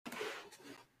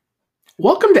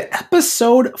Welcome to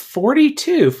episode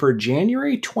 42 for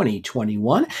January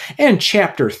 2021 and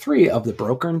chapter 3 of The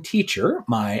Broken Teacher,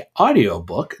 my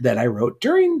audiobook that I wrote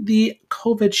during the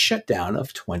COVID shutdown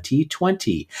of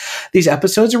 2020. These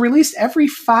episodes are released every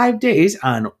 5 days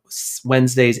on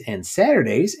Wednesdays and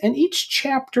Saturdays, and each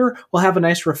chapter will have a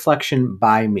nice reflection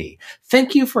by me.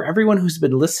 Thank you for everyone who's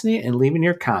been listening and leaving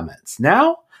your comments.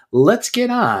 Now, let's get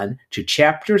on to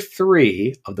chapter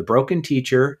 3 of The Broken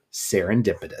Teacher,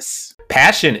 Serendipitous.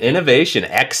 Passion, innovation,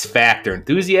 X factor,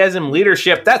 enthusiasm,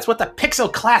 leadership. That's what the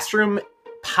Pixel Classroom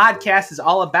podcast is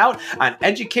all about, on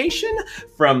education,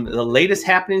 from the latest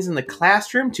happenings in the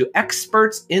classroom to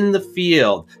experts in the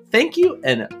field. Thank you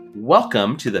and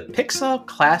welcome to the Pixel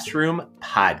Classroom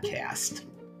podcast.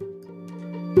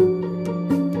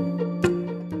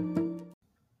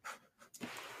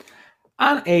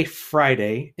 On a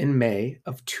Friday in May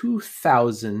of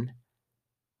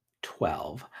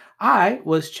 2012, I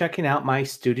was checking out my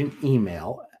student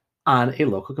email on a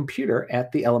local computer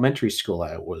at the elementary school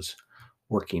I was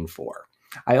working for.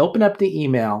 I opened up the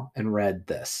email and read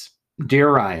this. Dear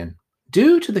Ryan,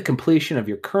 due to the completion of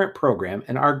your current program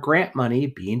and our grant money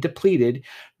being depleted,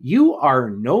 you are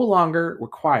no longer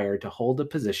required to hold a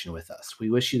position with us.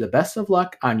 We wish you the best of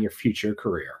luck on your future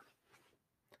career.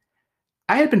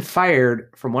 I had been fired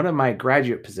from one of my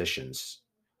graduate positions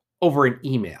over an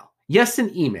email. Yes,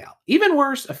 an email. Even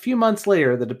worse, a few months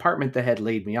later, the department that had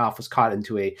laid me off was caught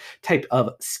into a type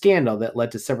of scandal that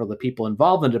led to several of the people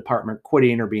involved in the department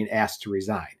quitting or being asked to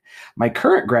resign. My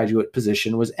current graduate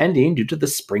position was ending due to the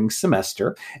spring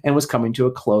semester and was coming to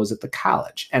a close at the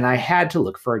college, and I had to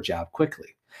look for a job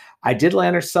quickly. I did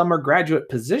land a summer graduate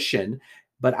position,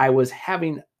 but I was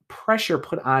having pressure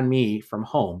put on me from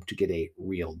home to get a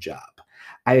real job.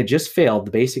 I had just failed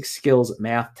the basic skills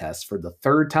math test for the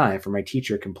third time for my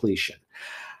teacher completion.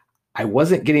 I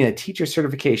wasn't getting a teacher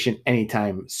certification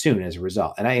anytime soon as a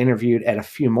result, and I interviewed at a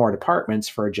few more departments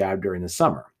for a job during the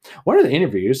summer. One of the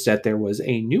interviews said there was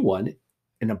a new one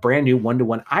in a brand new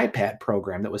one-to-one iPad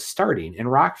program that was starting in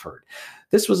Rockford.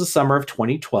 This was the summer of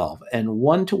 2012, and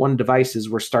one-to-one devices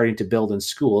were starting to build in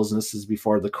schools, and this is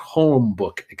before the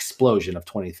Chromebook explosion of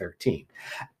 2013.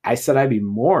 I said I'd be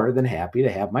more than happy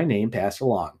to have my name passed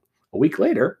along. A week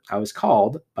later, I was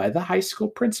called by the high school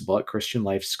principal at Christian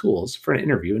Life Schools for an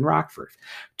interview in Rockford.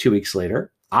 2 weeks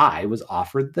later, I was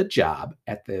offered the job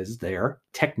as their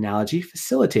technology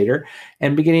facilitator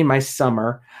and beginning my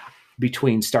summer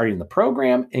between starting the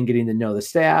program and getting to know the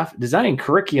staff, designing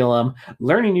curriculum,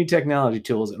 learning new technology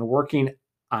tools, and working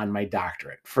on my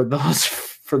doctorate. For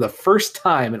the first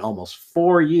time in almost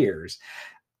 4 years,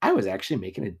 I was actually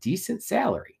making a decent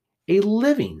salary, a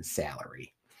living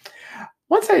salary.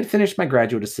 Once I had finished my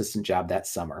graduate assistant job that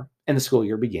summer and the school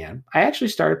year began, I actually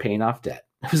started paying off debt.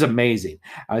 It was amazing.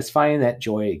 I was finding that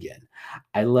joy again.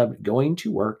 I loved going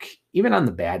to work, even on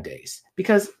the bad days,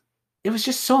 because it was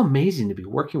just so amazing to be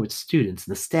working with students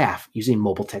and the staff using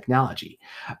mobile technology.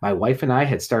 My wife and I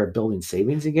had started building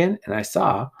savings again, and I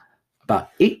saw about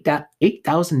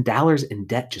 $8,000 in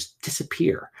debt just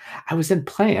disappear. I was then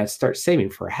planning to start saving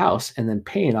for a house and then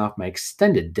paying off my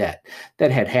extended debt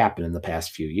that had happened in the past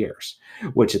few years,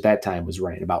 which at that time was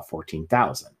running about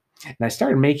 $14,000. And I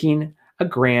started making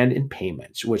 $1,000 in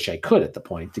payments, which I could at the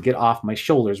point, to get off my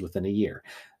shoulders within a year.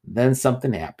 Then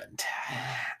something happened.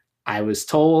 I was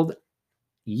told,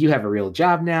 you have a real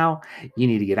job now. You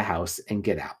need to get a house and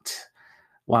get out.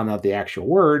 While not the actual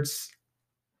words,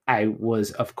 I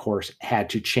was, of course, had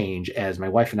to change as my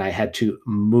wife and I had to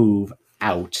move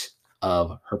out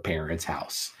of her parents'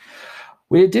 house.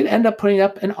 We did end up putting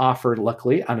up an offer,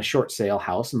 luckily, on a short sale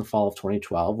house in the fall of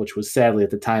 2012, which was sadly at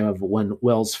the time of when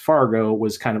Wells Fargo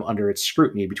was kind of under its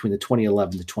scrutiny between the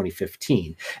 2011 to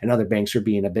 2015, and other banks were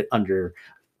being a bit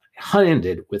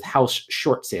underhanded with house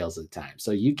short sales at the time.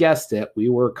 So you guessed it, we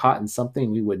were caught in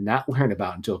something we would not learn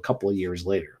about until a couple of years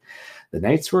later. The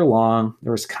nights were long.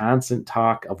 There was constant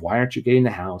talk of, why aren't you getting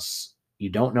the house? You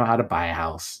don't know how to buy a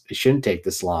house. It shouldn't take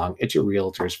this long. It's your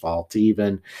realtor's fault.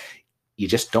 You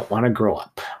just don't want to grow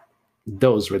up.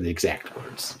 Those were the exact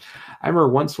words. I remember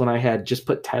once when I had just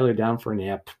put Tyler down for a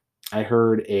nap, I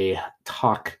heard a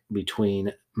talk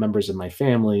between members of my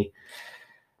family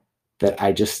that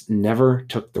I just never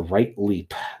took the right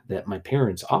leap, that my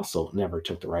parents also never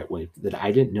took the right leap, that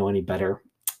I didn't know any better,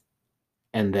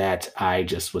 and that I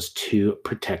just was too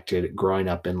protected growing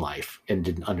up in life and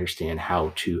didn't understand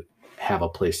how to have a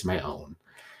place of my own.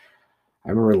 I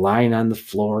remember lying on the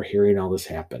floor hearing all this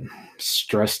happen,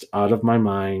 stressed out of my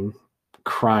mind,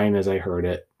 crying as I heard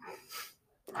it.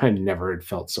 I never had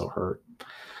felt so hurt.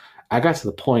 I got to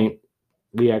the point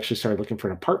we actually started looking for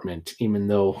an apartment, even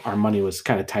though our money was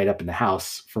kind of tied up in the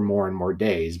house for more and more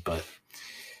days, but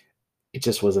it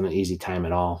just wasn't an easy time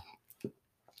at all.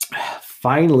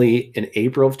 Finally, in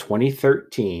April of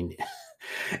 2013,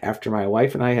 after my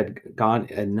wife and I had gone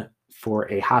in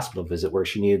for a hospital visit where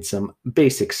she needed some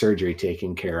basic surgery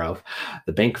taken care of,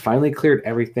 the bank finally cleared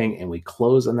everything and we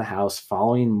closed on the house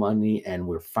following money, and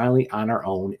we're finally on our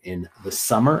own in the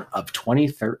summer of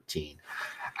 2013.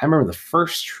 I remember the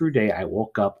first true day I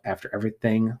woke up after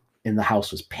everything in the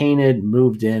house was painted,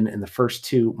 moved in, and the first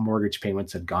two mortgage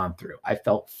payments had gone through. I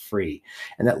felt free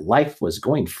and that life was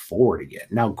going forward again.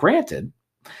 Now, granted,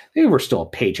 they were still a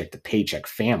paycheck to paycheck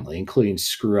family, including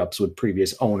screw ups with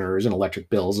previous owners and electric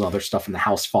bills and other stuff in the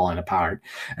house falling apart.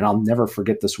 And I'll never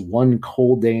forget this one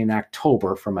cold day in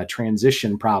October from a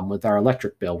transition problem with our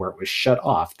electric bill where it was shut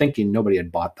off, thinking nobody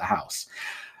had bought the house.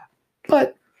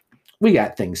 But we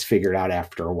got things figured out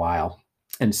after a while,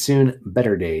 and soon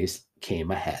better days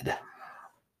came ahead.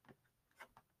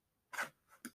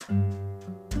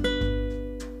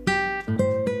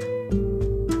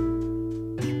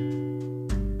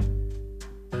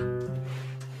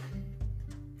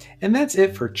 And that's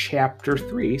it for chapter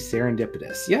 3,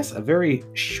 Serendipitous. Yes, a very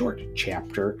short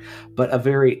chapter, but a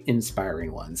very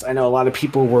inspiring one. I know a lot of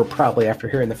people were probably, after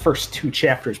hearing the first 2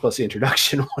 chapters plus the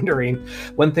introduction, wondering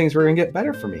when things were going to get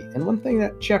better for me. And one thing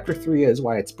that chapter 3 is,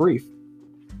 why it's brief,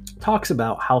 talks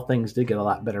about how things did get a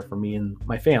lot better for me and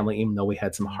my family, even though we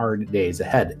had some hard days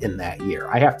ahead in that year.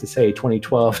 I have to say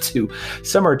 2012 to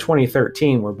summer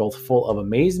 2013 were both full of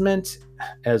amazement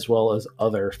as well as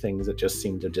other things that just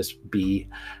seemed to just be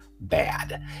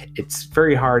bad. It's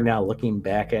very hard now looking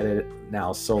back at it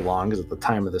now so long, because at the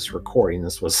time of this recording,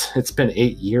 it's been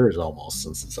 8 years almost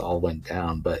since this all went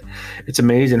down. But it's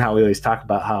amazing how we always talk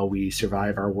about how we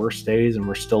survive our worst days and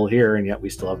we're still here, and yet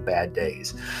we still have bad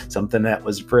days. Something that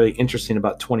was really interesting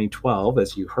about 2012,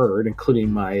 as you heard,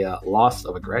 including my loss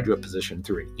of a graduate position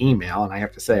through an email. And I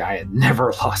have to say, I had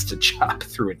never lost a job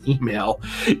through an email.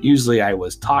 Usually I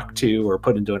was talked to or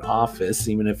put into an office,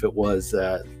 even if it was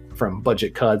from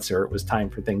budget cuts or it was time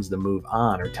for things to move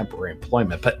on or temporary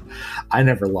employment. But I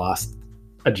never lost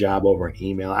a job over an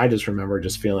email. I just remember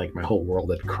just feeling like my whole world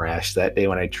had crashed that day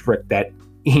when I tricked that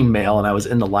email, and I was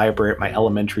in the library at my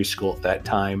elementary school at that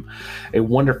time, a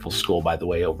wonderful school, by the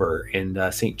way, over in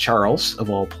St. Charles, of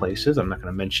all places. I'm not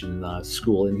going to mention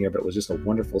school in here, but it was just a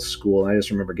wonderful school. And I just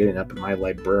remember getting up, and my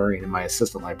librarian and my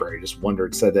assistant librarian just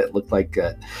said that it looked like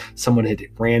someone had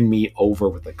ran me over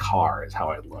with a car is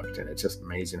how I looked. And it's just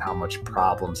amazing how much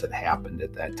problems had happened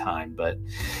at that time. But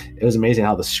it was amazing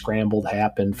how the scramble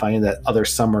happened, finding that other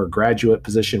summer graduate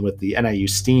position with the NIU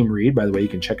STEAM Read. By the way, you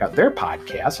can check out their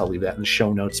podcast. I'll leave that in the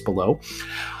show notes below.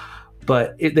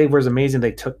 But it was amazing.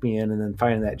 They took me in, and then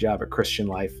finding that job at Christian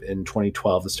Life in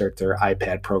 2012 to start their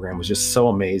iPad program was just so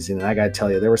amazing. And I got to tell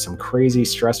you, there were some crazy,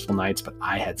 stressful nights, but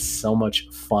I had so much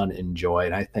fun and joy.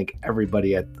 And I thank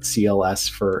everybody at CLS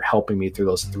for helping me through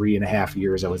those 3.5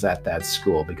 years I was at that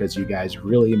school, because you guys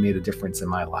really made a difference in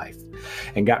my life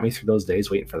and got me through those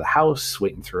days waiting for the house,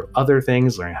 waiting through other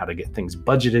things, learning how to get things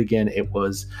budgeted again. It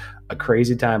was a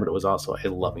crazy time, but it was also a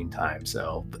loving time.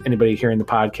 So anybody hearing the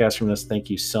podcast from this, thank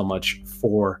you so much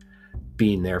for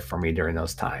being there for me during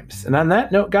those times. And on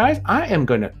that note, guys, I am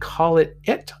going to call it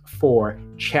for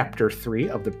chapter 3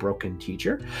 of The Broken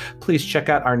Teacher. Please check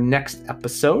out our next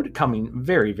episode coming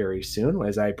very, very soon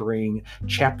as I bring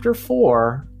chapter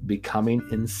 4, Becoming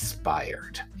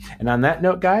Inspired. And on that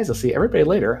note, guys, I'll see everybody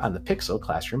later on the Pixel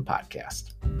Classroom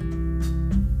Podcast.